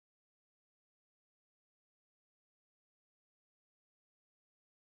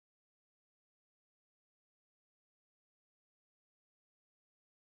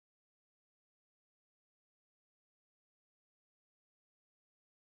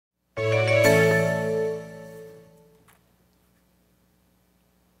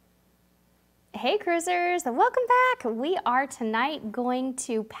Hey cruisers, welcome back. We are tonight going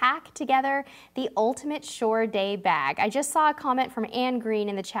to pack together the Ultimate Shore Day bag. I just saw a comment from Anne Green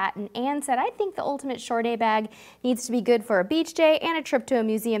in the chat, and Anne said, I think the Ultimate Shore Day bag needs to be good for a beach day and a trip to a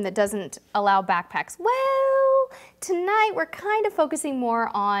museum that doesn't allow backpacks. Well, tonight we're kind of focusing more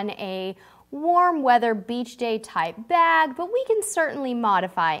on a warm weather beach day type bag, but we can certainly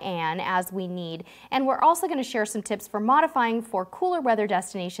modify Anne as we need. And we're also going to share some tips for modifying for cooler weather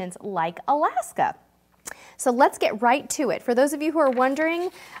destinations like Alaska. So let's get right to it. For those of you who are wondering,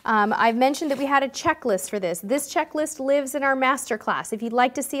 I've mentioned that we had a checklist for this. This checklist lives in our masterclass. If you'd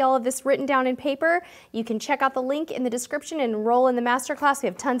like to see all of this written down in paper, you can check out the link in the description and enroll in the masterclass. We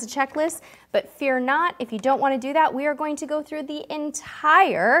have tons of checklists, but fear not, if you don't want to do that, we are going to go through the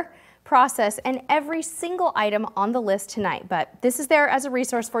entire process and every single item on the list tonight, but this is there as a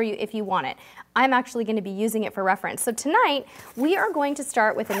resource for you if you want it. I'm actually going to be using it for reference. So tonight we are going to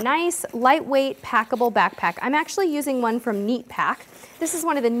start with a nice lightweight packable backpack. I'm actually using one from Neatpack. This is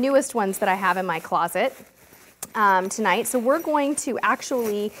one of the newest ones that I have in my closet tonight. So we're going to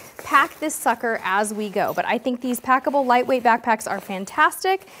actually pack this sucker as we go, but I think these packable lightweight backpacks are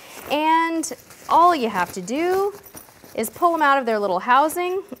fantastic, and all you have to do is pull them out of their little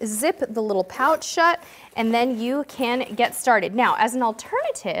housing, zip the little pouch shut, and then you can get started. Now, as an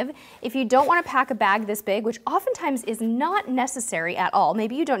alternative, if you don't want to pack a bag this big, which oftentimes is not necessary at all,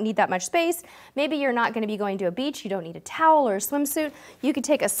 maybe you don't need that much space, maybe you're not going to be going to a beach, you don't need a towel or a swimsuit, you could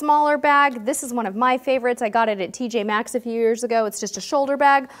take a smaller bag. This is one of my favorites. I got it at TJ Maxx a few years ago. It's just a shoulder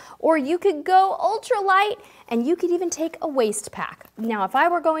bag. Or you could go ultra light, and you could even take a waist pack. Now, if I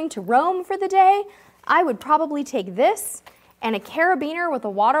were going to Rome for the day, I would probably take this and a carabiner with a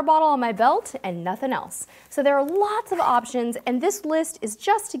water bottle on my belt and nothing else. So there are lots of options, and this list is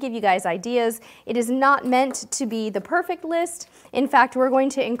just to give you guys ideas. It is not meant to be the perfect list. In fact, we're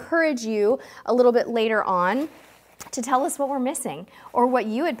going to encourage you a little bit later on to tell us what we're missing or what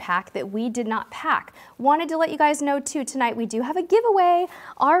you would pack that we did not pack. Wanted to let you guys know too, tonight we do have a giveaway.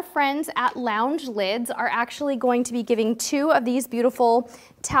 Our friends at Lounge Lids are actually going to be giving 2 of these beautiful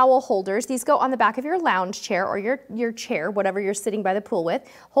towel holders. These go on the back of your lounge chair or your chair, whatever you're sitting by the pool with.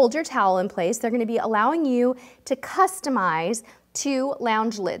 Hold your towel in place. They're going to be allowing you to customize 2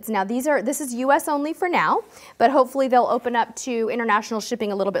 lounge lids. Now this is US only for now, but hopefully they'll open up to international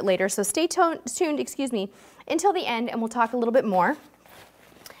shipping a little bit later. So stay tuned, until the end, and we'll talk a little bit more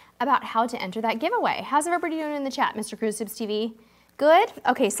about how to enter that giveaway. How's everybody doing in the chat, Mr. Cruise Tips TV? Good?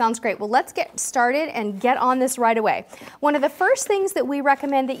 Okay, sounds great. Well, let's get started and get on this right away. One of the first things that we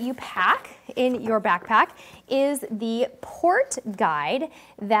recommend that you pack in your backpack is the port guide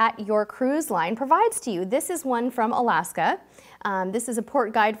that your cruise line provides to you. This is one from Alaska. This is a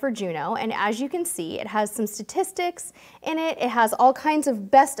port guide for Juneau, and as you can see, it has some statistics in it. It has all kinds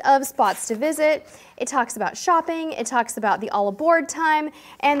of best of spots to visit. It talks about shopping, it talks about the all aboard time,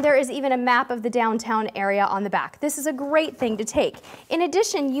 and there is even a map of the downtown area on the back. This is a great thing to take. In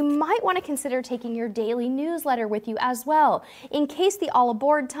addition, you might want to consider taking your daily newsletter with you as well. In case the all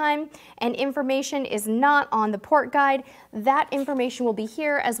aboard time and information is not on the port guide, that information will be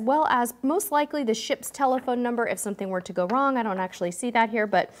here, as well as most likely the ship's telephone number if something were to go wrong. I don't actually see that here,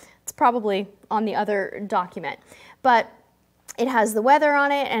 but it's probably on the other document. But it has the weather on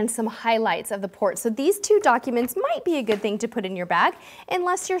it and some highlights of the port. So these 2 documents might be a good thing to put in your bag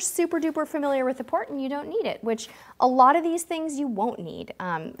unless you're super duper familiar with the port and you don't need it, which a lot of these things you won't need.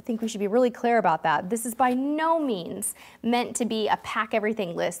 I think we should be really clear about that. This is by no means meant to be a pack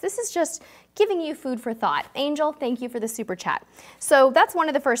everything list. This is just giving you food for thought. Angel, thank you for the super chat. So that's one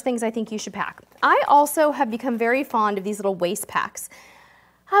of the first things I think you should pack. I also have become very fond of these little waist packs.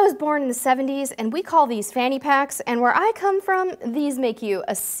 I was born in the 70s, and we call these fanny packs, and where I come from, these make you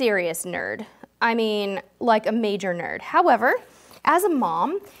a serious nerd. I mean, like a major nerd. However, as a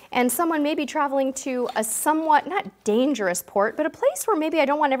mom and someone maybe traveling to a somewhat, not dangerous port, but a place where maybe I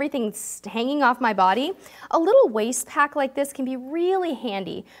don't want everything hanging off my body, a little waist pack like this can be really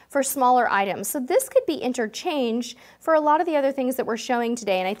handy for smaller items. So this could be interchanged for a lot of the other things that we're showing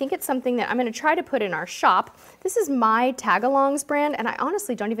today, and I think it's something that I'm going to try to put in our shop. This is my Tagalongs brand, and I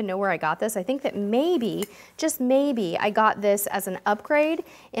honestly don't even know where I got this. I think that maybe, just maybe, I got this as an upgrade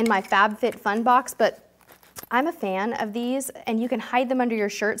in my FabFitFun box, but I'm a fan of these, and you can hide them under your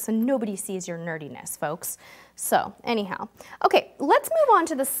shirt so nobody sees your nerdiness, folks. So anyhow, okay, let's move on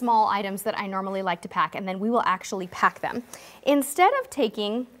to the small items that I normally like to pack, and then we will actually pack them. Instead of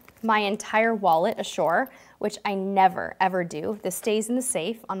taking my entire wallet ashore, which I never ever do, this stays in the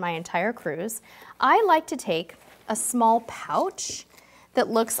safe on my entire cruise, I like to take a small pouch that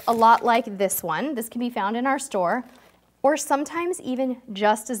looks a lot like this one. This can be found in our store, or sometimes even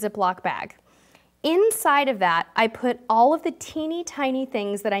just a Ziploc bag. Inside of that, I put all of the teeny tiny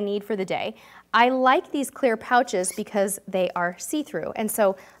things that I need for the day. I like these clear pouches because they are see-through, and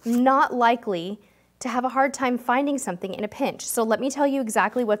so I'm not likely to have a hard time finding something in a pinch. So let me tell you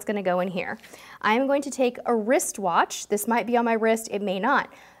exactly what's gonna go in here. I'm going to take a wristwatch. This might be on my wrist, it may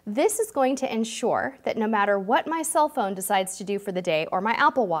not. This is going to ensure that no matter what my cell phone decides to do for the day or my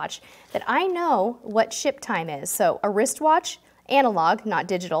Apple Watch, that I know what ship time is. So a wristwatch, analog, not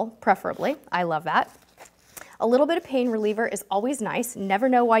digital, preferably. I love that. A little bit of pain reliever is always nice. Never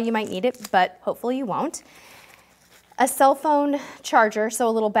know why you might need it, but hopefully you won't. A cell phone charger, so a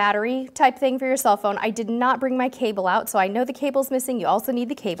little battery type thing for your cell phone. I did not bring my cable out, so I know the cable's missing. You also need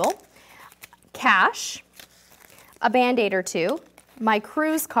the cable. Cash, a Band-Aid or two, my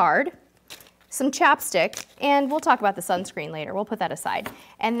cruise card, some chapstick, and we'll talk about the sunscreen later. We'll put that aside.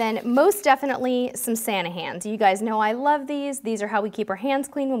 And then most definitely some Santa hands. You guys know I love these. These are how we keep our hands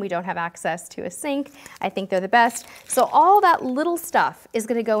clean when we don't have access to a sink. I think they're the best. So all that little stuff is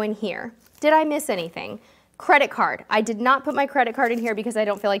gonna go in here. Did I miss anything? Credit card. I did not put my credit card in here because I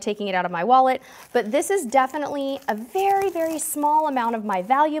don't feel like taking it out of my wallet, but this is definitely a very, very small amount of my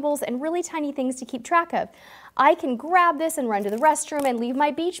valuables and really tiny things to keep track of. I can grab this and run to the restroom and leave my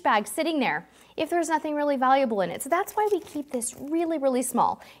beach bag sitting there if there's nothing really valuable in it. So that's why we keep this really, really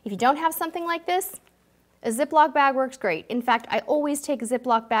small. If you don't have something like this, a Ziploc bag works great. In fact, I always take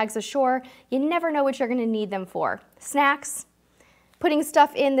Ziploc bags ashore. You never know what you're gonna need them for. Snacks, putting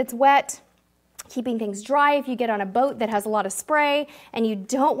stuff in that's wet, keeping things dry. If you get on a boat that has a lot of spray and you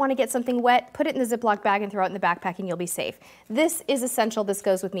don't want to get something wet, put it in the Ziploc bag and throw it in the backpack and you'll be safe. This is essential. This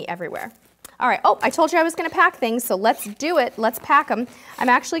goes with me everywhere. All right, oh, I told you I was going to pack things, so let's do it. Let's pack them. I'm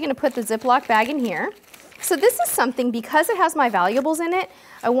actually going to put the Ziploc bag in here. So this is something, because it has my valuables in it,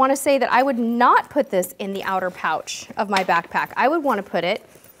 I want to say that I would not put this in the outer pouch of my backpack. I would want to put it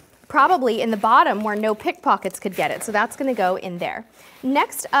probably in the bottom where no pickpockets could get it. So that's going to go in there.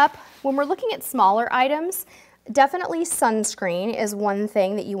 Next up, when we're looking at smaller items, definitely sunscreen is one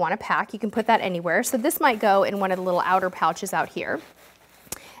thing that you want to pack. You can put that anywhere. So this might go in one of the little outer pouches out here.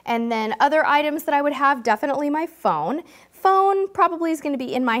 And then other items that I would have, definitely my phone. Phone probably is going to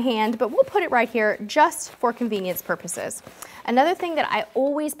be in my hand, but we'll put it right here just for convenience purposes. Another thing that I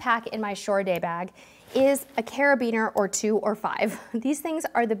always pack in my shore day bag is a carabiner or 2 or 5. These things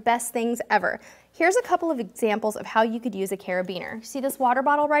are the best things ever. Here's a couple of examples of how you could use a carabiner. See this water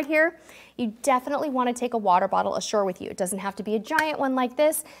bottle right here? You definitely want to take a water bottle ashore with you. It doesn't have to be a giant one like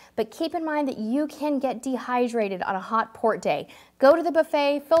this, but keep in mind that you can get dehydrated on a hot port day. Go to the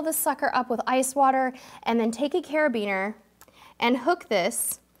buffet, fill this sucker up with ice water, and then take a carabiner and hook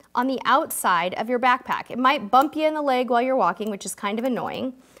this on the outside of your backpack. It might bump you in the leg while you're walking, which is kind of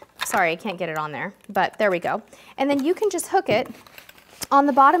annoying. Sorry, I can't get it on there, but there we go. And then you can just hook it on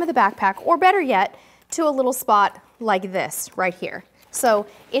the bottom of the backpack, or better yet, to a little spot like this right here. So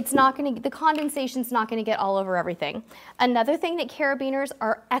it's not gonna, the condensation's not gonna get all over everything. Another thing that carabiners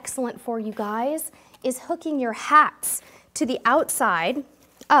are excellent for, you guys, is hooking your hats to the outside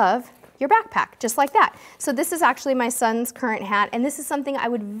of your backpack, just like that. So this is actually my son's current hat, and this is something I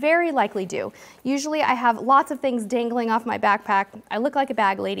would very likely do. Usually I have lots of things dangling off my backpack. I look like a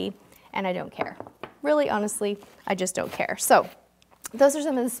bag lady, and I don't care. Really, honestly, I just don't care. So those are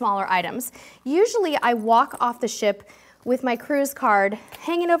some of the smaller items. Usually I walk off the ship with my cruise card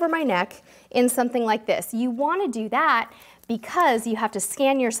hanging over my neck in something like this. You want to do that because you have to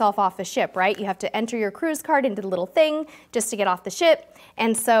scan yourself off the ship, right? You have to enter your cruise card into the little thing just to get off the ship.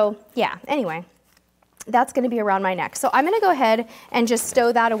 And so, yeah, anyway, that's gonna be around my neck. So I'm gonna go ahead and just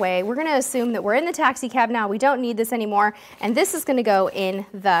stow that away. We're gonna assume that we're in the taxi cab now. We don't need this anymore. And this is gonna go in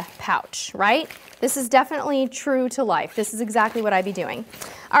the pouch, right? This is definitely true to life. This is exactly what I'd be doing.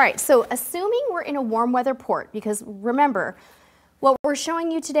 All right, so assuming we're in a warm weather port, because remember, what we're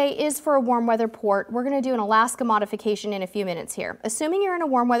showing you today is for a warm weather port. We're gonna do an Alaska modification in a few minutes here. Assuming you're in a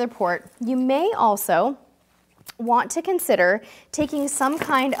warm weather port, you may also want to consider taking some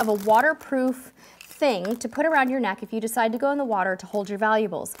kind of a waterproof thing to put around your neck if you decide to go in the water to hold your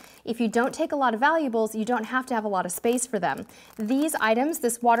valuables. If you don't take a lot of valuables, you don't have to have a lot of space for them. These items,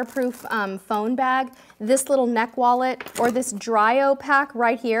 this waterproof phone bag, this little neck wallet, or this Dryo pack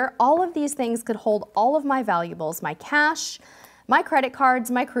right here, all of these things could hold all of my valuables, my cash, my credit cards,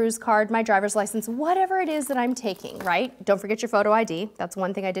 my cruise card, my driver's license, whatever it is that I'm taking, right? Don't forget your photo ID. That's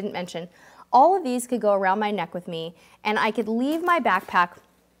one thing I didn't mention. All of these could go around my neck with me, and I could leave my backpack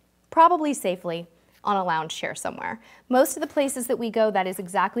probably safely on a lounge chair somewhere. Most of the places that we go, that is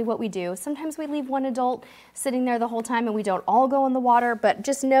exactly what we do. Sometimes we leave one adult sitting there the whole time and we don't all go in the water, but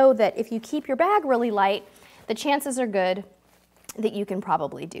just know that if you keep your bag really light, the chances are good that you can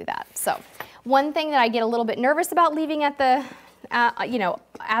probably do that. So One thing that I get a little bit nervous about leaving at the,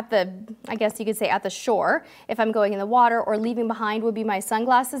 I guess you could say at the shore, if I'm going in the water, or leaving behind would be my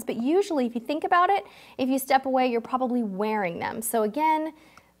sunglasses. But usually, if you think about it, if you step away, you're probably wearing them. So again,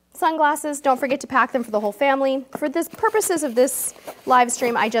 sunglasses, don't forget to pack them for the whole family. For the purposes of this live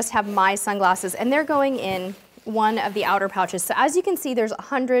stream, I just have my sunglasses, and they're going in one of the outer pouches. So as you can see, there's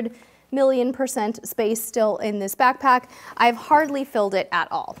 100 million% space still in this backpack. I've hardly filled it at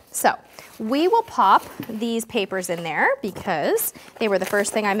all. So we will pop these papers in there because they were the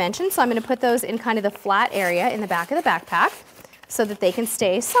first thing I mentioned. So I'm going to put those in kind of the flat area in the back of the backpack so that they can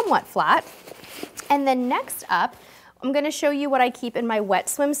stay somewhat flat. And then next up, I'm going to show you what I keep in my wet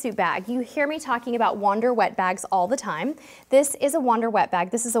swimsuit bag. You hear me talking about Wander wet bags all the time. This is a Wander wet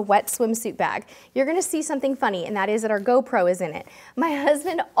bag. This is a wet swimsuit bag. You're going to see something funny, and that is that our GoPro is in it. My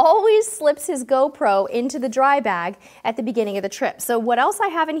husband always slips his GoPro into the dry bag at the beginning of the trip. So what else I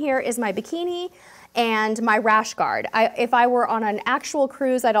have in here is my bikini and my rash guard. If I were on an actual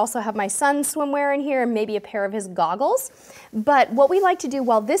cruise, I'd also have my son's swimwear in here and maybe a pair of his goggles. But what we like to do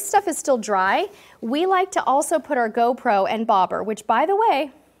while this stuff is still dry, we like to also put our GoPro and bobber, which by the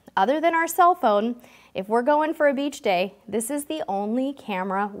way, other than our cell phone, if we're going for a beach day, this is the only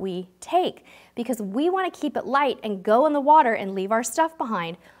camera we take because we want to keep it light and go in the water and leave our stuff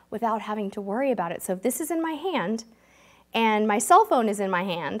behind without having to worry about it. So if this is in my hand and my cell phone is in my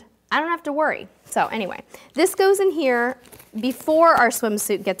hand, I don't have to worry. So anyway, this goes in here before our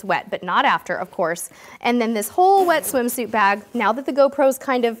swimsuit gets wet, but not after, of course. And then this whole wet swimsuit bag, now that the GoPro's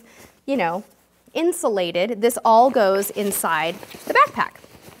kind of, insulated, this all goes inside the backpack.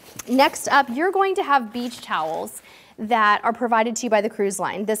 Next up, you're going to have beach towels that are provided to you by the cruise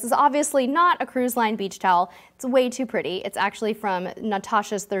line. This is obviously not a cruise line beach towel. It's way too pretty. It's actually from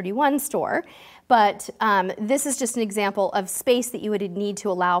Natasha's 31 store. But this is just an example of space that you would need to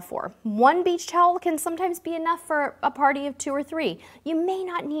allow for. One beach towel can sometimes be enough for a party of 2 or 3. You may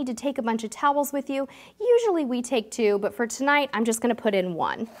not need to take a bunch of towels with you. Usually we take 2, but for tonight, I'm just gonna put in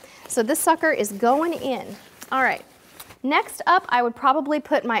 1. So this sucker is going in. All right, next up, I would probably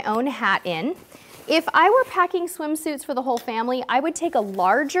put my own hat in. If I were packing swimsuits for the whole family, I would take a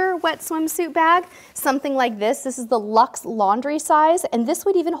larger wet swimsuit bag, something like this. This is the Luxe laundry size, and this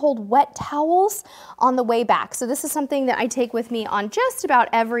would even hold wet towels on the way back. So this is something that I take with me on just about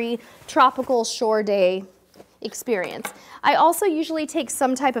every tropical shore day experience. I also usually take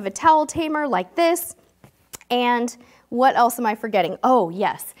some type of a towel tamer like this, and what else am I forgetting? Oh,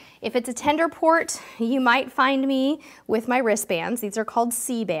 yes. If it's a tender port, you might find me with my wristbands. These are called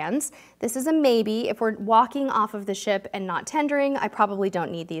C-bands. This is a maybe. If we're walking off of the ship and not tendering, I probably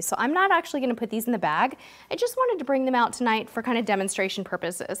don't need these. So I'm not actually gonna put these in the bag. I just wanted to bring them out tonight for kind of demonstration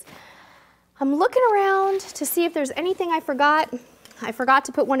purposes. I'm looking around to see if there's anything I forgot. I forgot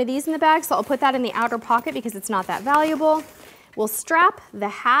to put one of these in the bag, so I'll put that in the outer pocket because it's not that valuable. We'll strap the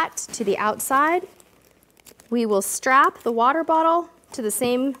hat to the outside. We will strap the water bottle to the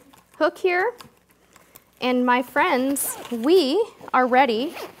same hook here. And my friends, we are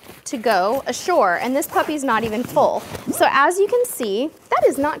ready to go ashore. And this puppy's not even full. So as you can see, that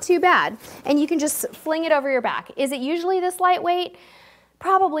is not too bad. And you can just fling it over your back. Is it usually this lightweight?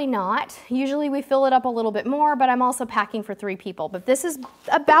 Probably not. Usually we fill it up a little bit more, but I'm also packing for 3 people. But this is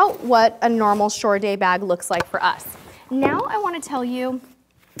about what a normal shore day bag looks like for us. Now I want to tell you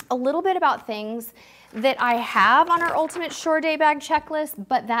a little bit about things that I have on our Ultimate Shore Day Bag checklist,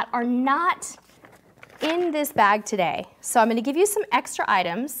 but that are not in this bag today. So I'm gonna give you some extra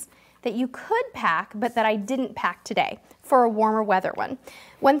items that you could pack, but that I didn't pack today for a warmer weather one.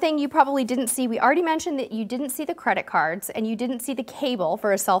 One thing you probably didn't see, we already mentioned that you didn't see the credit cards and you didn't see the cable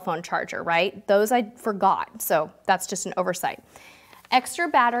for a cell phone charger, right? Those I forgot, so that's just an oversight. Extra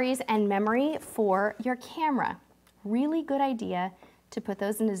batteries and memory for your camera. Really good idea to put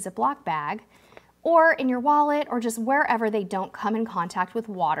those in a Ziploc bag or in your wallet, or just wherever they don't come in contact with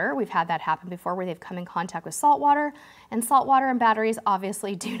water. We've had that happen before where they've come in contact with salt water, and salt water and batteries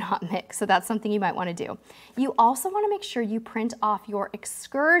obviously do not mix, so that's something you might want to do. You also want to make sure you print off your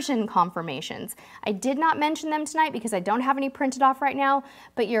excursion confirmations. I did not mention them tonight because I don't have any printed off right now,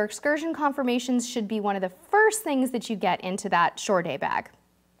 but your excursion confirmations should be one of the first things that you get into that shore day bag.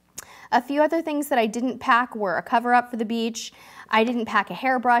 A few other things that I didn't pack were a cover up for the beach. I didn't pack a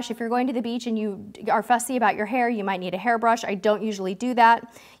hairbrush. If you're going to the beach and you are fussy about your hair, you might need a hairbrush. I don't usually do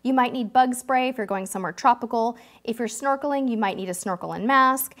that. You might need bug spray if you're going somewhere tropical. If you're snorkeling, you might need a snorkel and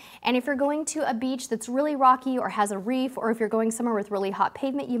mask. And if you're going to a beach that's really rocky or has a reef, or if you're going somewhere with really hot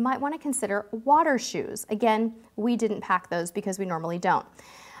pavement, you might want to consider water shoes. Again, we didn't pack those because we normally don't.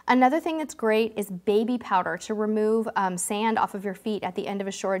 Another thing that's great is baby powder to remove sand off of your feet at the end of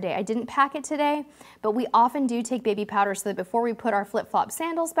a shore day. I didn't pack it today, but we often do take baby powder so that before we put our flip-flop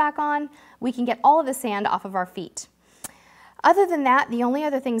sandals back on, we can get all of the sand off of our feet. Other than that, the only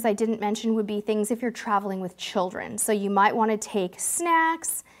other things I didn't mention would be things if you're traveling with children. So you might want to take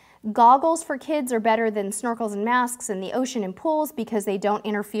snacks. Goggles for kids are better than snorkels and masks in the ocean and pools because they don't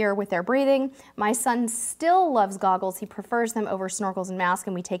interfere with their breathing. My son still loves goggles. He prefers them over snorkels and masks,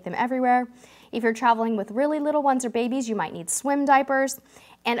 and we take them everywhere. If you're traveling with really little ones or babies, you might need swim diapers.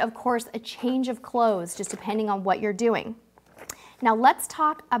 And of course, a change of clothes, just depending on what you're doing. Now let's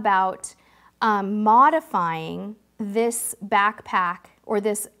talk about modifying this backpack or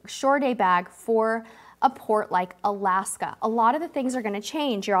this shore day bag for a port like Alaska. A lot of the things are going to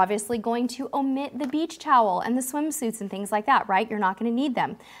change. You're obviously going to omit the beach towel and the swimsuits and things like that, right? You're not going to need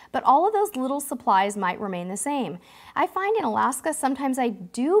them. But all of those little supplies might remain the same. I find in Alaska, sometimes I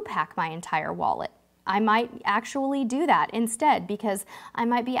do pack my entire wallet. I might actually do that instead because I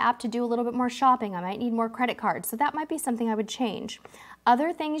might be apt to do a little bit more shopping. I might need more credit cards. So that might be something I would change.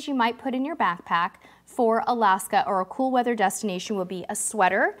 Other things you might put in your backpack for Alaska or a cool weather destination will be a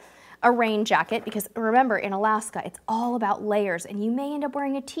sweater, a rain jacket, because remember in Alaska it's all about layers and you may end up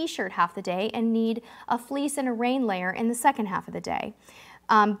wearing a t-shirt half the day and need a fleece and a rain layer in the second half of the day.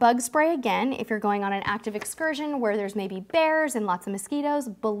 Bug spray again, if you're going on an active excursion where there's maybe bears and lots of mosquitoes.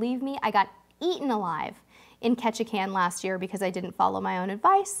 Believe me, I got eaten alive in Ketchikan last year because I didn't follow my own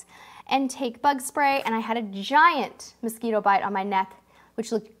advice and take bug spray, and I had a giant mosquito bite on my neck,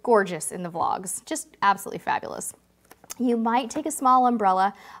 which looked gorgeous in the vlogs. Just absolutely fabulous. You might take a small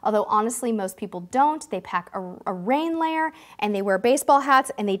umbrella, although honestly most people don't. They pack a rain layer and they wear baseball hats,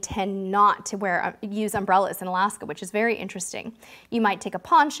 and they tend not to use umbrellas in Alaska, which is very interesting. You might take a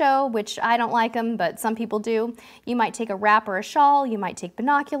poncho, which I don't like them, but some people do. You might take a wrap or a shawl. You might take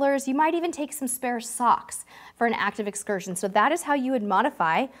binoculars. You might even take some spare socks for an active excursion. So that is how you would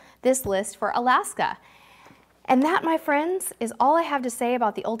modify this list for Alaska. And that, my friends, is all I have to say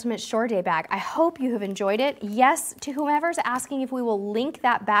about the Ultimate Shore Day Bag. I hope you have enjoyed it. Yes, to whomever's asking if we will link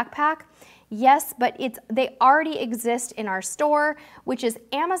that backpack, yes, but they already exist in our store, which is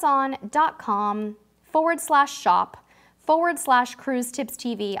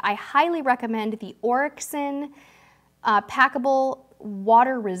amazon.com/shop/cruise-tips-tv. I highly recommend the Oryxen packable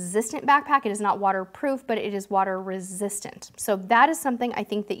water-resistant backpack. It is not waterproof, but it is water-resistant. So that is something I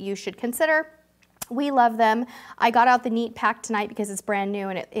think that you should consider. We love them. I got out the Neat Pack tonight because it's brand new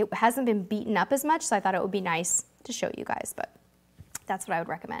and it hasn't been beaten up as much, so I thought it would be nice to show you guys, but that's what I would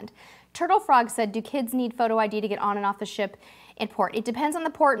recommend. Turtle Frog said, do kids need photo ID to get on and off the ship in port? It depends on the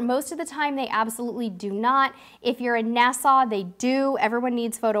port. Most of the time they absolutely do not. If you're in Nassau, they do. Everyone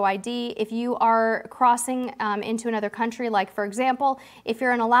needs photo ID. If you are crossing into another country, like for example, if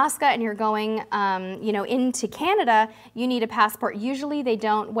you're in Alaska and you're going into Canada, you need a passport. Usually they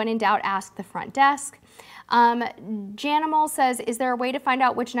don't. When in doubt, ask the front desk. Janimal says, is there a way to find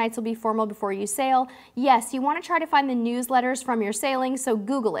out which nights will be formal before you sail? Yes, you want to try to find the newsletters from your sailing, so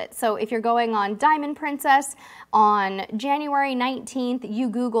Google it. So if you're going on Diamond Princess on January 19th, you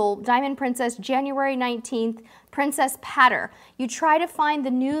Google Diamond Princess January 19th, Princess Patter. You try to find the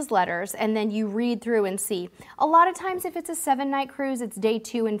newsletters and then you read through and see. A lot of times if it's a 7-night cruise, it's day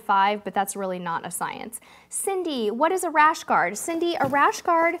 2 and 5, but that's really not a science. Cindy, what is a rash guard? Cindy, a rash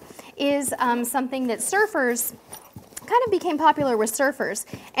guard is something that surfers kind of became popular with surfers,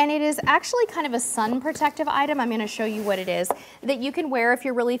 and it is actually kind of a sun protective item. I'm going to show you what it is that you can wear if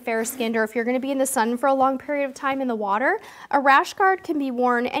you're really fair-skinned or if you're going to be in the sun for a long period of time in the water. A rash guard can be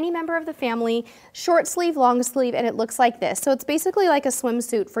worn any member of the family, short sleeve, long sleeve, and it looks like this. So it's basically like a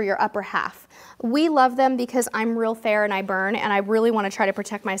swimsuit for your upper half. We love them because I'm real fair and I burn, and I really want to try to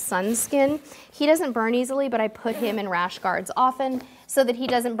protect my son's skin. He doesn't burn easily, but I put him in rash guards often so that he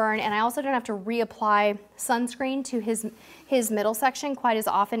doesn't burn, and I also don't have to reapply sunscreen to his middle section quite as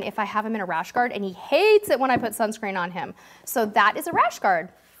often if I have him in a rash guard, and he hates it when I put sunscreen on him. So that is a rash guard.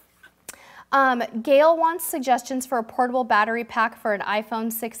 Gail wants suggestions for a portable battery pack for an iPhone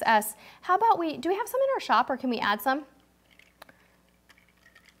 6s. How about do we have some in our shop, or can we add some?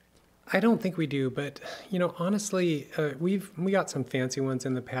 I don't think we do, but honestly, we got some fancy ones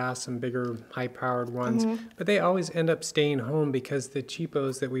in the past, some bigger, high-powered ones, but they always end up staying home because the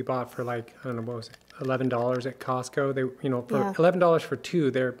cheapos that we bought for like, I don't know, what was it, $11 at Costco, they, for $11 for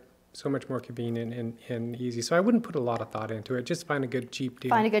 2, they're so much more convenient and easy. So I wouldn't put a lot of thought into it. Just find a good cheap deal.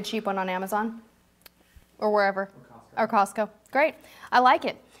 Find a good cheap one on Amazon or wherever, or Costco. Great, I like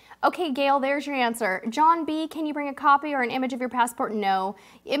it. Okay, Gail, there's your answer. John B., can you bring a copy or an image of your passport? No.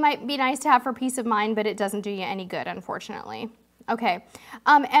 It might be nice to have for peace of mind, but it doesn't do you any good, unfortunately. Okay.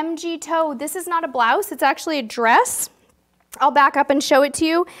 MG Toe, this is not a blouse. It's actually a dress. I'll back up and show it to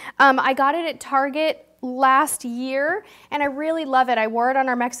you. I got it at Target last year, and I really love it. I wore it on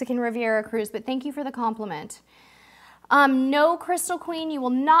our Mexican Riviera cruise, but thank you for the compliment. No, Crystal Queen, you will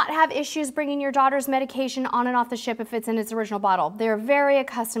not have issues bringing your daughter's medication on and off the ship if it's in its original bottle. They're very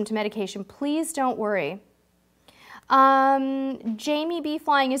accustomed to medication. Please don't worry. Jamie B.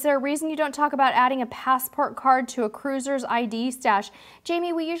 Flying, is there a reason you don't talk about adding a passport card to a cruiser's ID stash?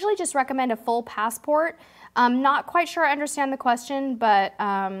 Jamie, we usually just recommend a full passport. Not quite sure I understand the question, but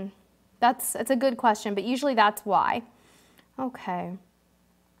it's a good question, but usually that's why. Okay.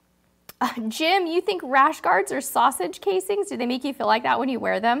 Jim, you think rash guards are sausage casings? Do they make you feel like that when you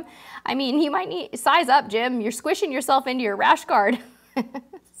wear them? I mean, you might need, size up, Jim. You're squishing yourself into your rash guard.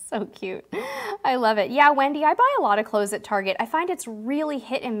 So cute. I love it. Yeah, Wendy, I buy a lot of clothes at Target. I find it's really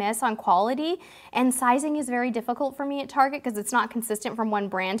hit and miss on quality, and sizing is very difficult for me at Target because it's not consistent from one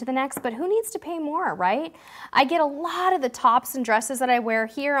brand to the next, but who needs to pay more, right? I get a lot of the tops and dresses that I wear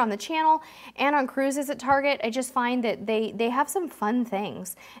here on the channel and on cruises at Target. I just find that they have some fun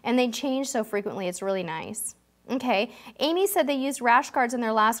things, and they change so frequently. It's really nice. Okay, Amy said they used rash guards on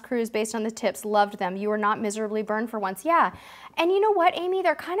their last cruise based on the tips. Loved them. You were not miserably burned for once. Yeah, and you know what, Amy?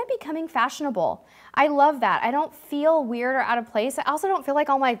 They're kind of becoming fashionable. I love that. I don't feel weird or out of place. I also don't feel like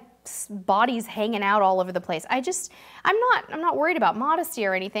all my body's hanging out all over the place. I'm not worried about modesty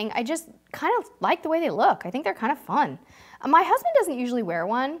or anything. I just kind of like the way they look. I think they're kind of fun. My husband doesn't usually wear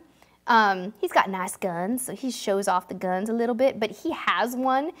one. He's got nice guns, so he shows off the guns a little bit, but he has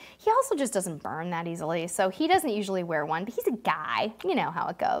one. He also just doesn't burn that easily, so he doesn't usually wear one, but he's a guy. You know how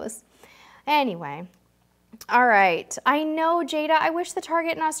it goes. Anyway, all right. I know, Jada, I wish the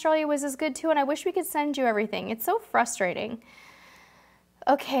Target in Australia was as good too, and I wish we could send you everything. It's so frustrating.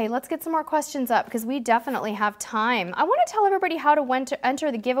 Okay, let's get some more questions up because we definitely have time. I want to tell everybody how to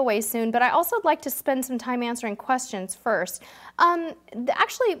enter the giveaway soon, but I also would like to spend some time answering questions first.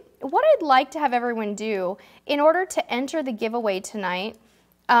 Actually, what I'd like to have everyone do in order to enter the giveaway tonight,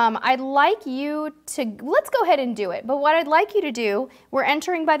 I'd like you to, let's go ahead and do it, but what I'd like you to do, we're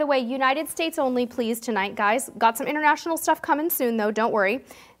entering, by the way, United States only, please, tonight, guys. Got some international stuff coming soon, though, don't worry.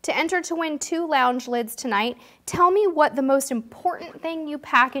 To enter to win 2 lounge lids tonight, tell me what the most important thing you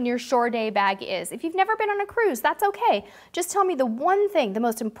pack in your shore day bag is. If you've never been on a cruise, that's okay. Just tell me the one thing, the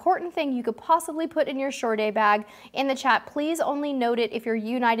most important thing you could possibly put in your shore day bag in the chat. Please only note it if you're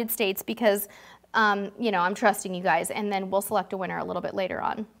United States because, you know, I'm trusting you guys, and then we'll select a winner a little bit later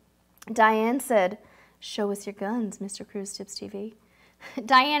on. Diane said, show us your guns, Mr. Cruise Tips TV.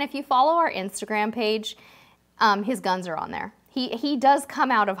 Diane, if you follow our Instagram page, his guns are on there. He does come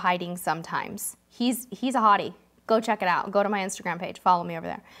out of hiding sometimes. He's a hottie. Go check it out. Go to my Instagram page. Follow me over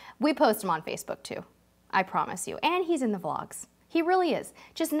there. We post him on Facebook too. I promise you. And he's in the vlogs. He really is.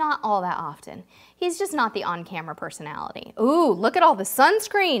 Just not all that often. He's just not the on-camera personality. Ooh, look at all the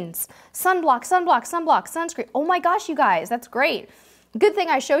sunscreens. Sunblock, sunblock, sunblock, sunscreen. Oh my gosh, you guys, that's great. Good thing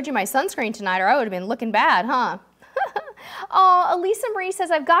I showed you my sunscreen tonight or I would have been looking bad, huh? Oh, Elisa Marie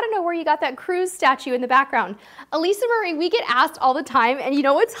says, I've got to know where you got that cruise statue in the background. Elisa Marie, we get asked all the time, and you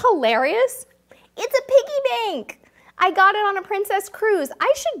know what's hilarious? It's a piggy bank. I got it on a Princess Cruise.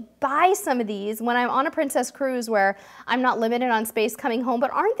 I should buy some of these when I'm on a Princess Cruise where I'm not limited on space coming home,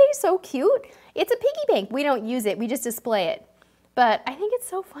 but aren't they so cute? It's a piggy bank. We don't use it. We just display it. But I think it's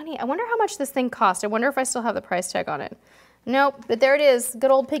so funny. I wonder how much this thing cost. I wonder if I still have the price tag on it. Nope, but there it is, good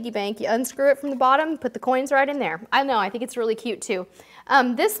old piggy bank. You unscrew it from the bottom, put the coins right in there. I know, I think it's really cute too.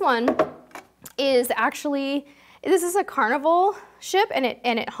 This one is actually, this is a Carnival ship and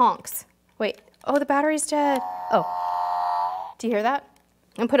it honks. Wait, oh, the battery's dead. Oh, do you hear that?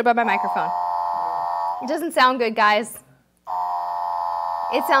 I'm gonna put it by my microphone. It doesn't sound good, guys.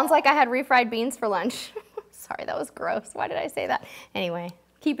 It sounds like I had refried beans for lunch. Sorry, that was gross. Why did I say that? Anyway.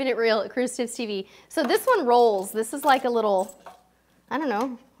 Keeping it real at Cruise Tips TV. So this one rolls. This is like a little, I don't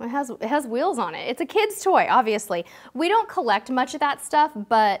know, it has wheels on it. It's a kid's toy, obviously. We don't collect much of that stuff,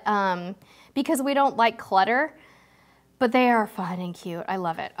 but because we don't like clutter, but they are fun and cute. I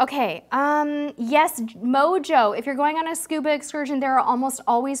love it. Okay, yes, Mojo, if you're going on a scuba excursion, there are almost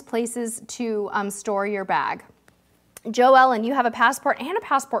always places to store your bag. Joe Ellen, you have a passport and a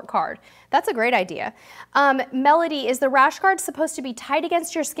passport card. That's a great idea. Melody, is the rash guard supposed to be tight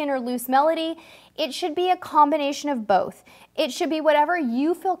against your skin or loose? Melody, it should be a combination of both. It should be whatever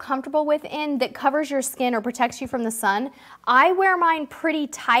you feel comfortable with that covers your skin or protects you from the sun. I wear mine pretty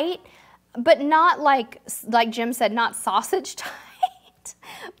tight, but not like Jim said, not sausage tight.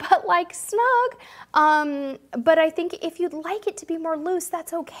 but like snug. But I think if you'd like it to be more loose,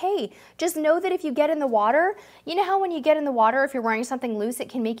 that's okay. Just know that if you get in the water, you know how when you get in the water, if you're wearing something loose, it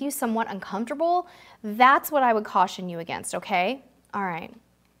can make you somewhat uncomfortable. That's what I would caution you against, okay? All right.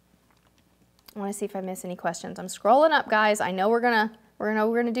 I want to see if I miss any questions. I'm scrolling up, guys. I know we're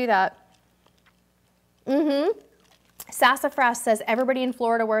gonna do that. Sassafras says everybody in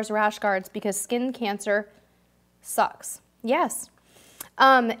Florida wears rash guards because skin cancer sucks. Yes.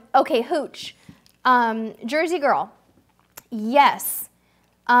 Okay, Hooch. Jersey girl. Yes.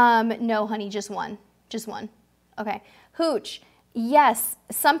 No, honey, just one. Just one. Okay. Hooch. Yes,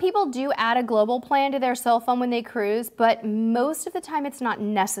 some people do add a global plan to their cell phone when they cruise, but most of the time it's not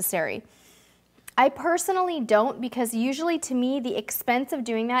necessary. I personally don't, because usually to me the expense of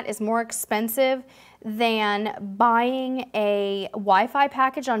doing that is more expensive than buying a Wi-Fi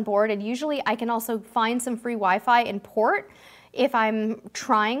package on board, and usually I can also find some free Wi-Fi in port if I'm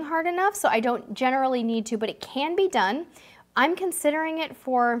trying hard enough, so I don't generally need to, but it can be done. I'm considering it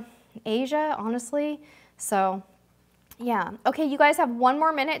for Asia, honestly, so yeah. Okay, you guys have 1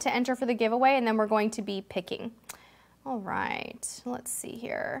 more minute to enter for the giveaway, and then we're going to be picking. All right, let's see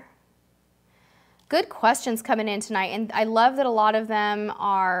here. Good questions coming in tonight, and I love that a lot of them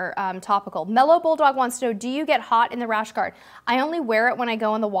are topical. Mellow Bulldog wants to know, do you get hot in the rash guard? I only wear it when I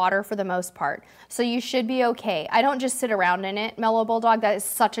go in the water for the most part, so you should be okay. I don't just sit around in it, Mellow Bulldog. That is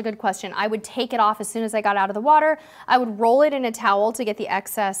such a good question. I would take it off as soon as I got out of the water. I would roll it in a towel to get the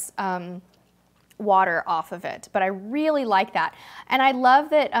excess water off of it, but I really like that. And I love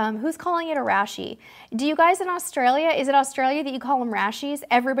that, who's calling it a rashie? Do you guys in Australia, is it Australia that you call them rashies?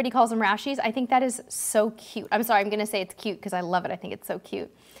 Everybody calls them rashies. I think that is so cute. I'm sorry, I'm gonna say it's cute because I love it. I think it's so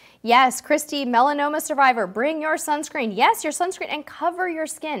cute. Yes, Christy, melanoma survivor, bring your sunscreen. Yes, your sunscreen, and cover your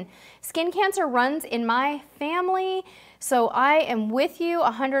skin. Skin cancer runs in my family, so I am with you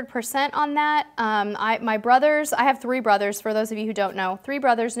 100% on that. My brothers, I have 3 brothers, for those of you who don't know. 3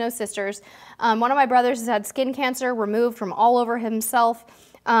 brothers, no sisters. One of my brothers has had skin cancer removed from all over himself.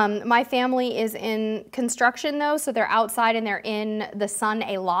 My family is in construction though, so they're outside and they're in the sun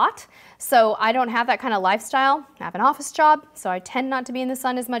a lot. So I don't have that kind of lifestyle. I have an office job, so I tend not to be in the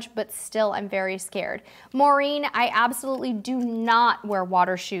sun as much, but still I'm very scared. Maureen, I absolutely do not wear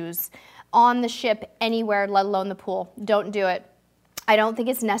water shoes on the ship anywhere, let alone the pool. Don't do it. I don't think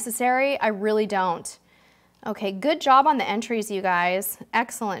it's necessary. I really don't. Okay, good job on the entries, you guys.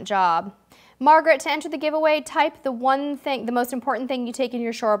 Excellent job. Margaret, to enter the giveaway, type the one thing, the most important thing you take in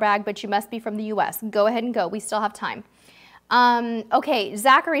your shore bag, but you must be from the US. Go ahead and go. We still have time. Okay,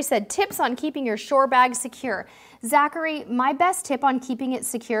 Zachary said, tips on keeping your shore bag secure. Zachary, my best tip on keeping it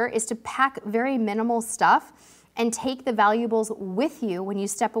secure is to pack very minimal stuff and take the valuables with you when you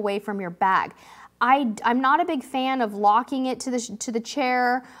step away from your bag. I'm not a big fan of locking it to the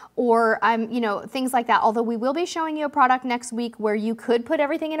chair or things like that. Although we will be showing you a product next week where you could put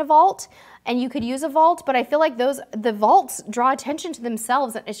everything in a vault and you could use a vault, but I feel like the vaults draw attention to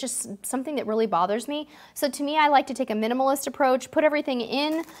themselves, and it's just something that really bothers me. So to me, I like to take a minimalist approach, put everything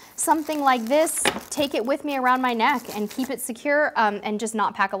in something like this, take it with me around my neck and keep it secure, and just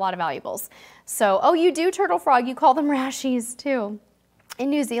not pack a lot of valuables. So, oh, you do, Turtle Frog, you call them rashies too.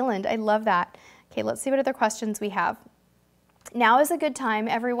 In New Zealand, I love that. Okay, let's see what other questions we have. Now is a good time,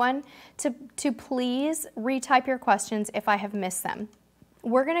 everyone, to please retype your questions if I have missed them.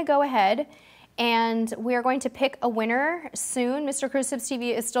 We're gonna go ahead and we're going to pick a winner soon. Mr. Cruise Tips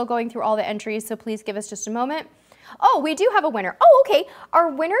TV is still going through all the entries, so please give us just a moment. Oh, we do have a winner. Oh, okay. Our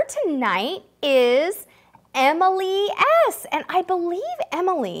winner tonight is Emily S. And I believe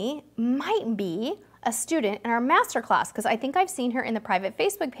Emily might be a student in our masterclass because I think I've seen her in the private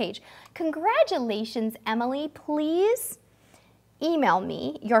Facebook page. Congratulations, Emily. Please email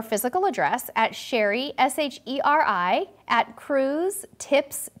me your physical address at Sherry, S-H-E-R-I, at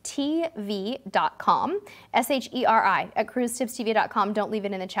cruisetipstv.com, S-H-E-R-I, at cruisetipstv.com. Don't leave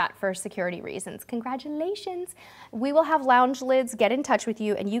it in the chat for security reasons. Congratulations. We will have lounge lids get in touch with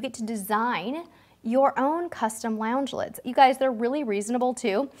you, and you get to design your own custom lounge lids. You guys, they're really reasonable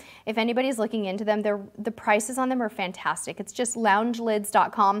too. If anybody's looking into them, the prices on them are fantastic. It's just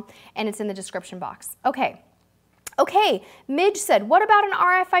loungelids.com, and it's in the description box. Okay, Midge said, what about an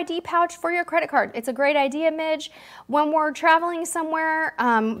RFID pouch for your credit card? It's a great idea, Midge. When we're traveling somewhere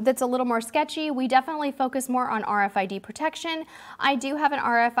that's a little more sketchy, we definitely focus more on RFID protection. I do have an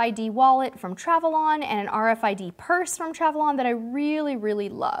RFID wallet from Travelon and an RFID purse from Travelon that I really, really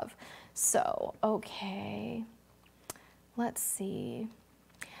love. So, okay, let's see.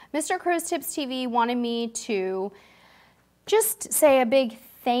 Mr. Cruise Tips TV wanted me to just say a big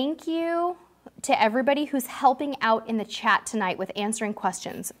thank you to everybody who's helping out in the chat tonight with answering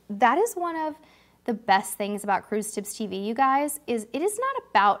questions. That is one of the best things about Cruise Tips TV, you guys, is it is not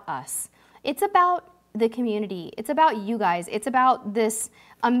about us. It's about the community. It's about you guys. It's about this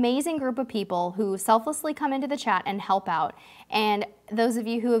amazing group of people who selflessly come into the chat and help out. And those of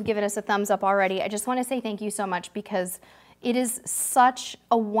you who have given us a thumbs up already, I just want to say thank you so much, because it is such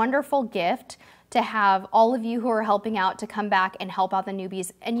a wonderful gift to have all of you who are helping out to come back and help out the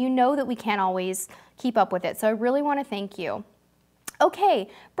newbies. And you know that we can't always keep up with it. So I really want to thank you. Okay,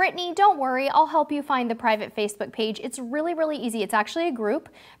 Brittany, don't worry, I'll help you find the private Facebook page. It's really, really easy. It's actually a group.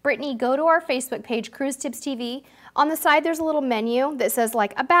 Brittany, go to our Facebook page, Cruise Tips TV. On the side, there's a little menu that says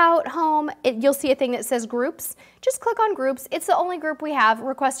like About, Home. You'll see a thing that says Groups. Just click on Groups. It's the only group we have.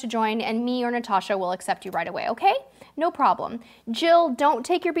 Request to join, and me or Natasha will accept you right away, okay? No problem. Jill, don't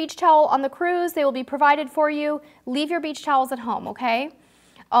take your beach towel on the cruise. They will be provided for you. Leave your beach towels at home, okay?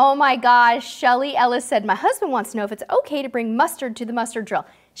 Oh my gosh, Shelly Ellis said, my husband wants to know if it's okay to bring mustard to the mustard drill.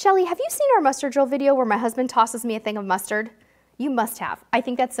 Shelly, have you seen our mustard drill video where my husband tosses me a thing of mustard? You must have. I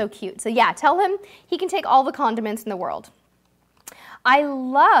think that's so cute. So yeah, tell him he can take all the condiments in the world. I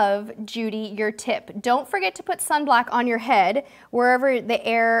love, Judy, your tip. Don't forget to put sunblock on your head wherever the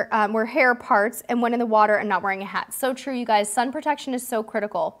air, where hair parts, and when in the water and not wearing a hat. So true, you guys. Sun protection is so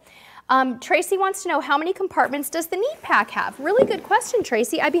critical. Tracy wants to know, how many compartments does the Neat Pack have? Really good question,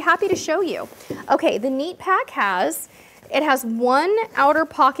 Tracy. I'd be happy to show you. Okay, the Neat Pack has one outer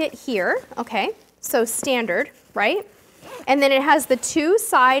pocket here, okay, so standard, right? And then it has the two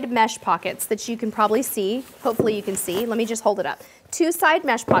side mesh pockets that you can probably see. Hopefully you can see. Let me just hold it up. Two side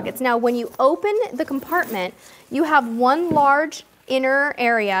mesh pockets. Now, when you open the compartment, you have one large inner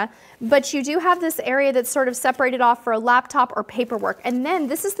area, but you do have this area that's sort of separated off for a laptop or paperwork. And then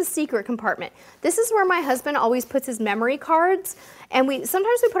this is the secret compartment. This is where my husband always puts his memory cards, and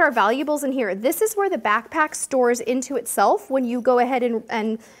sometimes we put our valuables in here. This is where the backpack stores into itself when you go ahead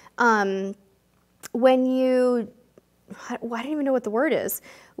and when you, I don't even know what the word is,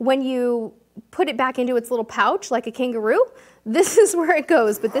 when you put it back into its little pouch like a kangaroo, this is where it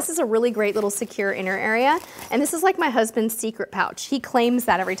goes. But this is a really great little secure inner area. And this is like my husband's secret pouch. He claims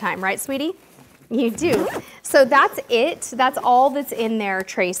that every time, right, sweetie? You do. So that's it. That's all that's in there,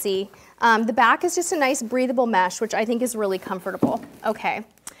 Tracy. The back is just a nice breathable mesh, which I think is really comfortable. Okay,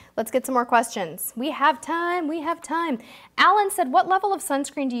 let's get some more questions. We have time, we have time. Alan said, what level of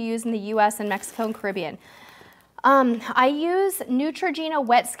sunscreen do you use in the US and Mexico and Caribbean? I use Neutrogena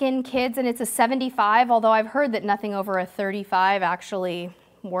Wet Skin Kids, and it's a 75, although I've heard that nothing over a 35 actually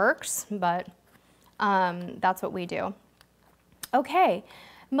works, but that's what we do. Okay,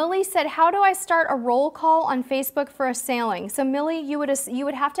 Millie said, how do I start a roll call on Facebook for a sailing? So Millie, you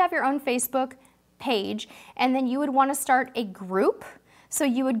would have to have your own Facebook page, and then you would want to start a group. So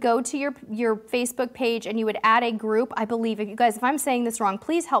you would go to your Facebook page and you would add a group. I believe, you guys, if I'm saying this wrong,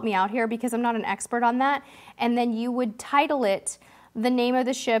 please help me out here because I'm not an expert on that. And then you would title it the name of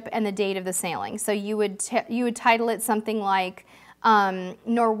the ship and the date of the sailing. So you would title it something like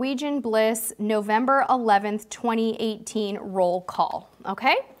Norwegian Bliss, November 11th, 2018 roll call,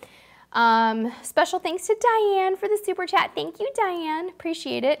 okay? Special thanks to Diane for the super chat. Thank you, Diane,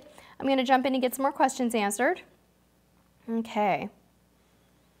 appreciate it. I'm gonna jump in and get some more questions answered. Okay.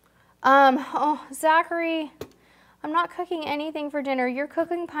 Oh, Zachary, I'm not cooking anything for dinner. You're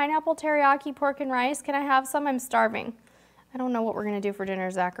cooking pineapple teriyaki pork and rice. Can I have some? I'm starving. I don't know what we're gonna do for dinner,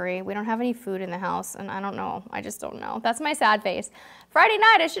 Zachary. We don't have any food in the house, and I don't know. I just don't know. That's my sad face. Friday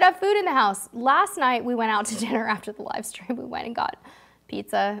night, I should have food in the house. Last night, we went out to dinner after the live stream. We went and got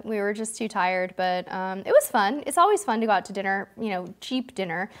pizza. We were just too tired, but it was fun. It's always fun to go out to dinner, you know, cheap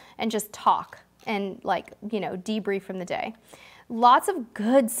dinner, and just talk and, like, you know, debrief from the day. Lots of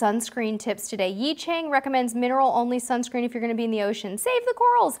good sunscreen tips today. Yi Chang recommends mineral-only sunscreen if you're gonna be in the ocean. Save the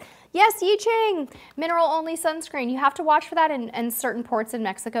corals. Yes, Yi Chang, mineral-only sunscreen. You have to watch for that in certain ports in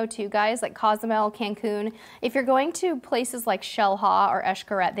Mexico too, guys, like Cozumel, Cancun. If you're going to places like Xel-Há or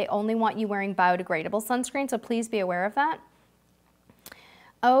Xcaret, they only want you wearing biodegradable sunscreen, so please be aware of that.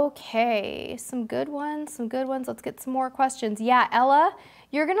 Okay, some good ones, some good ones. Let's get some more questions. Yeah, Ella,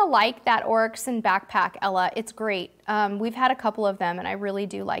 you're gonna like that Oryxen backpack, Ella. It's great. We've had a couple of them and I really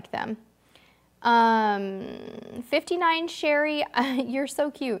do like them. 59 Sherry, you're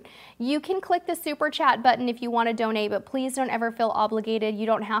so cute. You can click the super chat button if you want to donate, but please don't ever feel obligated. You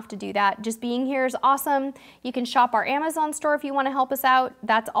don't have to do that. Just being here is awesome. You can shop our Amazon store if you want to help us out.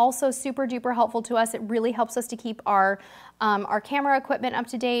 That's also super duper helpful to us. It really helps us to keep our camera equipment up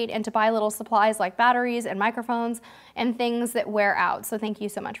to date and to buy little supplies like batteries and microphones and things that wear out. So thank you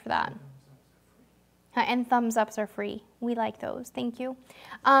so much for that. And thumbs ups are free. We like those. Thank you.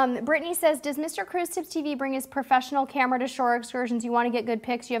 Brittany says, does Mr. Cruise Tips TV bring his professional camera to shore excursions? You want to get good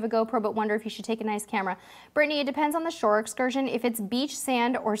pics, you have a GoPro, but wonder if you should take a nice camera. Brittany, it depends on the shore excursion. If it's beach,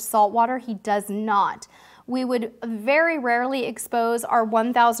 sand, or saltwater, he does not. We would very rarely expose our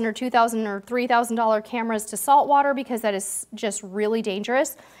 $1,000 or $2,000 or $3,000 cameras to saltwater because that is just really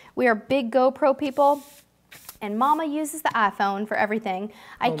dangerous. We are big GoPro people. And Mama uses the iPhone for everything.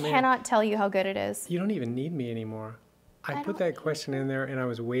 I cannot tell you how good it is. You don't even need me anymore. I put that question in there and I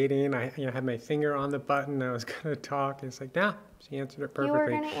was waiting. I had my finger on the button. I was going to talk. It's like, nah, she answered it perfectly. You were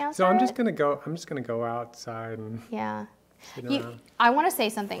going to answer So I'm just going to go outside and sit around. I want to say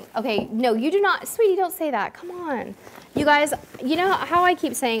something. Okay, no, you do not. Sweetie, don't say that. Come on. You guys, you know how I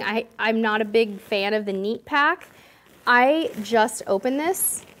keep saying I'm not a big fan of the Neat Pack? I just opened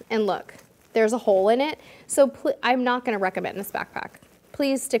this and look, there's a hole in it. So I'm not going to recommend this backpack.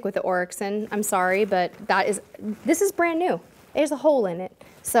 Please stick with the Oryxen. I'm sorry, but this is brand new. There's a hole in it.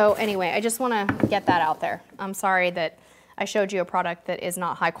 So anyway, I just want to get that out there. I'm sorry that I showed you a product that is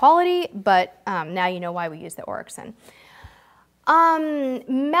not high quality, but now you know why we use the Oryxen.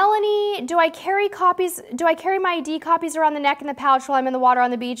 Melanie, do I carry my ID copies around the neck in the pouch while I'm in the water on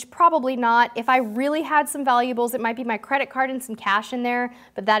the beach? Probably not. If I really had some valuables, it might be my credit card and some cash in there,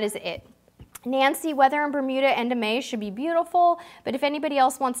 but that is it. Nancy, weather in Bermuda end of May should be beautiful, but if anybody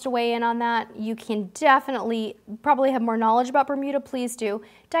else wants to weigh in on that, you can definitely probably have more knowledge about Bermuda, please do.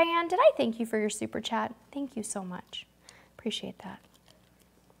 Diane, did I thank you for your super chat? Thank you so much. Appreciate that.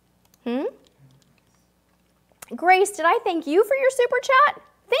 Grace, did I thank you for your super chat?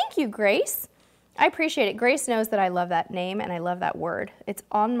 Thank you, Grace. I appreciate it. Grace knows that I love that name and I love that word. It's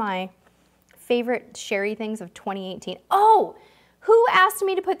on my favorite Sherry things of 2018. Oh! Who asked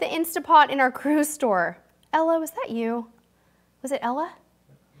me to put the Instapot in our cruise store? Ella, was that you? Was it Ella?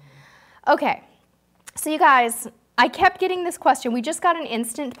 Okay, so you guys, I kept getting this question. We just got an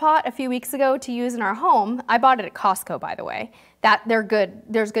Instant Pot a few weeks ago to use in our home. I bought it at Costco, by the way. They're good.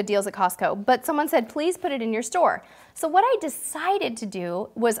 There's good deals at Costco. But someone said, please put it in your store. So what I decided to do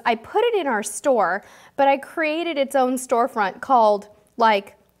was I put it in our store, but I created its own storefront called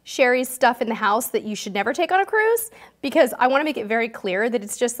like Sherry's stuff in the house that you should never take on a cruise, because I want to make it very clear that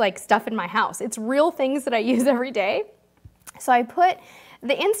it's just like stuff in my house. It's real things that I use every day. So I put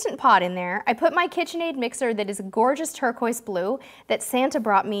the Instant Pot in there. I put my KitchenAid mixer that is a gorgeous turquoise blue that Santa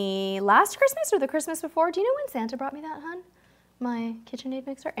brought me last Christmas or the Christmas before. Do you know when Santa brought me that, hun? My KitchenAid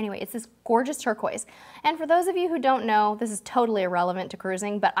mixer? Anyway, it's this gorgeous turquoise. And for those of you who don't know, this is totally irrelevant to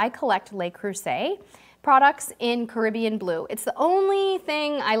cruising, but I collect Le Creuset products in Caribbean blue. It's the only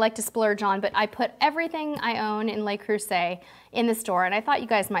thing I like to splurge on, but I put everything I own in Le Creuset in the store, and I thought you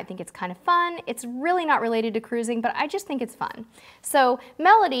guys might think it's kind of fun. It's really not related to cruising, but I just think it's fun. So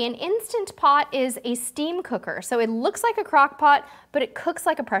Melody, an Instant Pot is a steam cooker. So it looks like a crock pot, but it cooks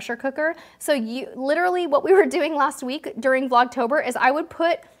like a pressure cooker. So literally what we were doing last week during Vlogtober is I would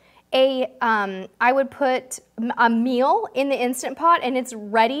put a meal in the Instant Pot and it's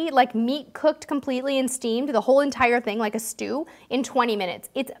ready, like meat cooked completely and steamed, the whole entire thing like a stew in 20 minutes.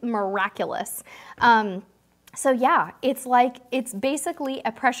 It's miraculous. So yeah, it's basically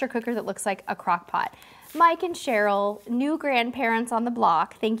a pressure cooker that looks like a crock pot. Mike and Cheryl, new grandparents on the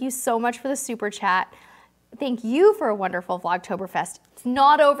block, thank you so much for the super chat. Thank you for a wonderful Vlogtoberfest. It's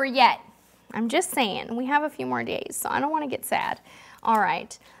not over yet. I'm just saying, we have a few more days, so I don't want to get sad. All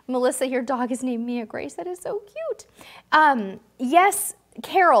right, Melissa, your dog is named Mia Grace. That is so cute. Yes,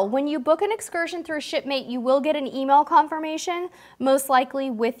 Carol, when you book an excursion through Shipmate, you will get an email confirmation, most likely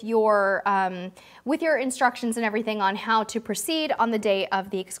with your instructions and everything on how to proceed on the day of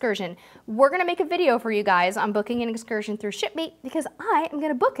the excursion. We're going to make a video for you guys on booking an excursion through Shipmate because I am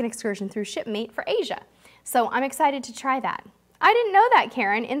going to book an excursion through Shipmate for Asia. So I'm excited to try that. I didn't know that,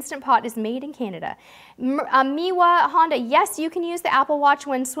 Karen. Instant Pot is made in Canada. Miwa Honda, yes, you can use the Apple Watch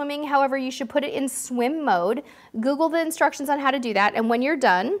when swimming. However, you should put it in swim mode. Google the instructions on how to do that. And when you're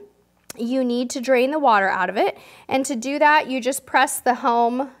done, you need to drain the water out of it. And to do that, you just press the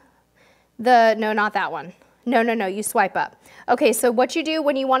home, no, not that one. No, you swipe up. Okay, so what you do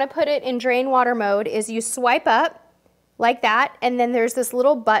when you want to put it in drain water mode is you swipe up like that, and then there's this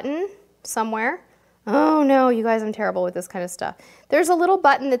little button somewhere. Oh no, you guys, I'm terrible with this kind of stuff. There's a little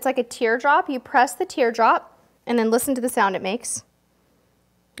button that's like a teardrop. You press the teardrop and then listen to the sound it makes.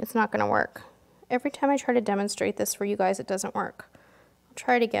 It's not gonna work. Every time I try to demonstrate this for you guys, it doesn't work. I'll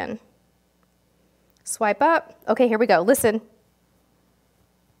try it again. Swipe up. Okay, here we go, listen.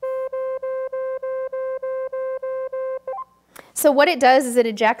 So what it does is it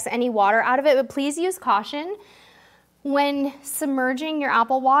ejects any water out of it, but please use caution when submerging your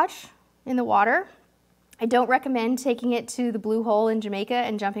Apple Watch in the water. I don't recommend taking it to the Blue Hole in Jamaica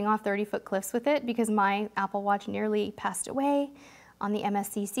and jumping off 30-foot cliffs with it because my Apple Watch nearly passed away on the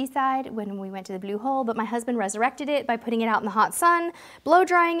MSC Seaside when we went to the Blue Hole, but my husband resurrected it by putting it out in the hot sun, blow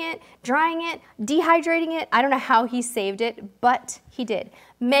drying it, dehydrating it. I don't know how he saved it, but he did.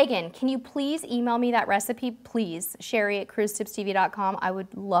 Megan, can you please email me that recipe? Please, Sherry@cruisetipstv.com. I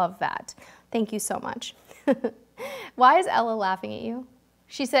would love that. Thank you so much. Why is Ella laughing at you?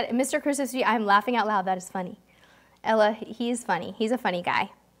 She said, Mr. Cruise Tips TV, I'm laughing out loud. That is funny. Ella, he's funny. He's a funny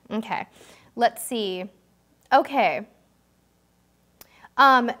guy. Okay, let's see. Okay.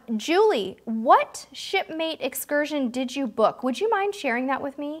 Julie, what shipmate excursion did you book? Would you mind sharing that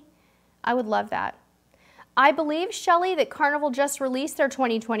with me? I would love that. I believe, Shelley, that Carnival just released their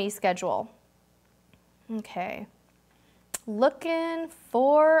 2020 schedule. Okay. Looking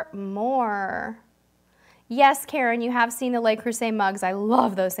for more. Yes, Karen, you have seen the Le Creuset mugs. I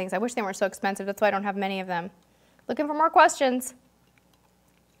love those things. I wish they weren't so expensive. That's why I don't have many of them. Looking for more questions.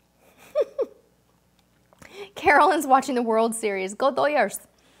 Carolyn's watching the World Series. Go Dodgers.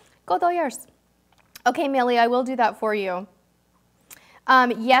 Go Dodgers. Okay, Millie, I will do that for you.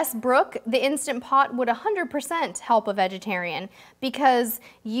 Yes, Brooke, the Instant Pot would 100% help a vegetarian because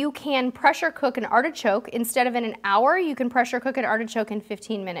you can pressure cook an artichoke. Instead of in an hour, you can pressure cook an artichoke in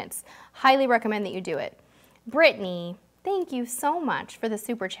 15 minutes. Highly recommend that you do it. Brittany, thank you so much for the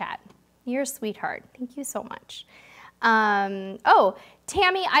super chat. You're a sweetheart. Thank you so much. Oh,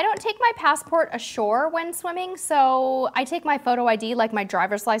 Tammy, I don't take my passport ashore when swimming, so I take my photo ID, like my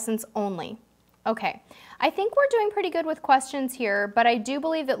driver's license, only. Okay, I think we're doing pretty good with questions here, but I do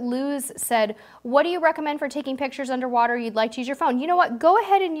believe that Luz said, what do you recommend for taking pictures underwater? You'd like to use your phone. You know what? Go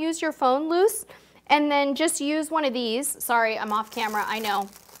ahead and use your phone, Luz, and then just use one of these. Sorry, I'm off camera, I know.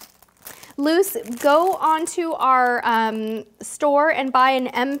 Luz, go onto our store and buy an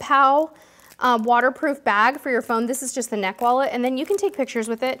MPOW waterproof bag for your phone. This is just the neck wallet, and then you can take pictures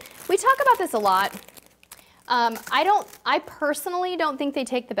with it. We talk about this a lot. I personally don't think they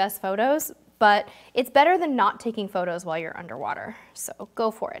take the best photos, but it's better than not taking photos while you're underwater. So go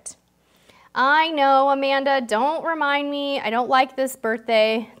for it. I know, Amanda, don't remind me. I don't like this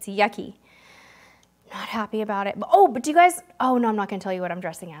birthday. It's yucky. Not happy about it. But do you guys, oh no, I'm not gonna tell you what I'm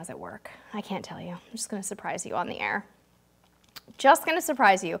dressing as at work. I can't tell you. I'm just gonna surprise you on the air. Just gonna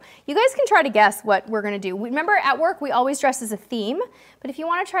surprise you. You guys can try to guess what we're gonna do. Remember, at work, we always dress as a theme, but if you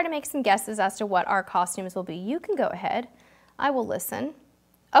wanna try to make some guesses as to what our costumes will be, you can go ahead. I will listen.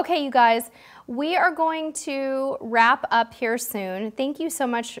 Okay, you guys, we are going to wrap up here soon. Thank you so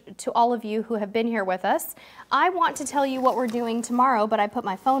much to all of you who have been here with us. I want to tell you what we're doing tomorrow, but I put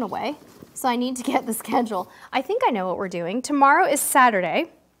my phone away, so I need to get the schedule. I think I know what we're doing. Tomorrow is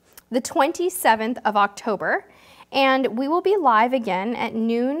Saturday, the 27th of October, and we will be live again at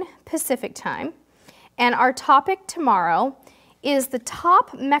noon Pacific time. And our topic tomorrow is the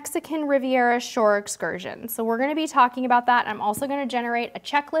top Mexican Riviera shore excursion. So we're gonna be talking about that. I'm also gonna generate a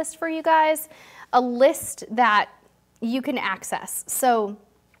checklist for you guys, a list that you can access. So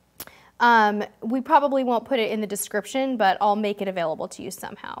we probably won't put it in the description, but I'll make it available to you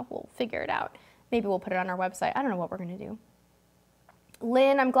somehow. We'll figure it out. Maybe we'll put it on our website. I don't know what we're gonna do.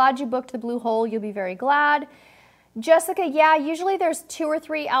 Lynn, I'm glad you booked the Blue Hole. You'll be very glad. Jessica, yeah, usually there's 2 or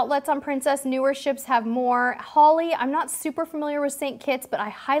 3 outlets on Princess. Newer ships have more. Holly, I'm not super familiar with St. Kitts, but I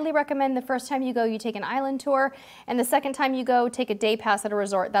highly recommend the first time you go, you take an island tour, and the second time you go, take a day pass at a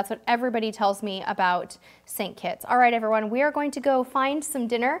resort. That's what everybody tells me about St. Kitts. All right, everyone, we are going to go find some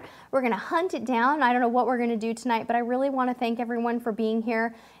dinner. We're gonna hunt it down. I don't know what we're gonna do tonight, but I really wanna thank everyone for being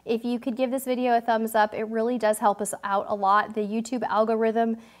here. If you could give this video a thumbs up, it really does help us out a lot. The YouTube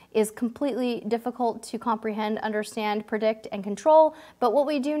algorithm is completely difficult to comprehend, understand, predict, and control. But what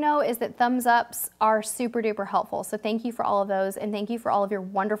we do know is that thumbs ups are super duper helpful. So thank you for all of those, and thank you for all of your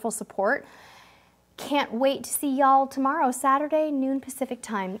wonderful support. Can't wait to see y'all tomorrow, Saturday, noon Pacific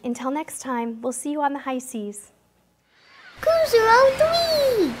time. Until next time, we'll see you on the high seas. Cruise around the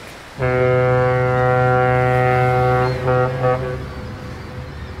week.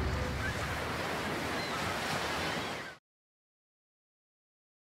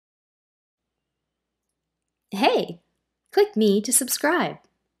 Hey, click me to subscribe.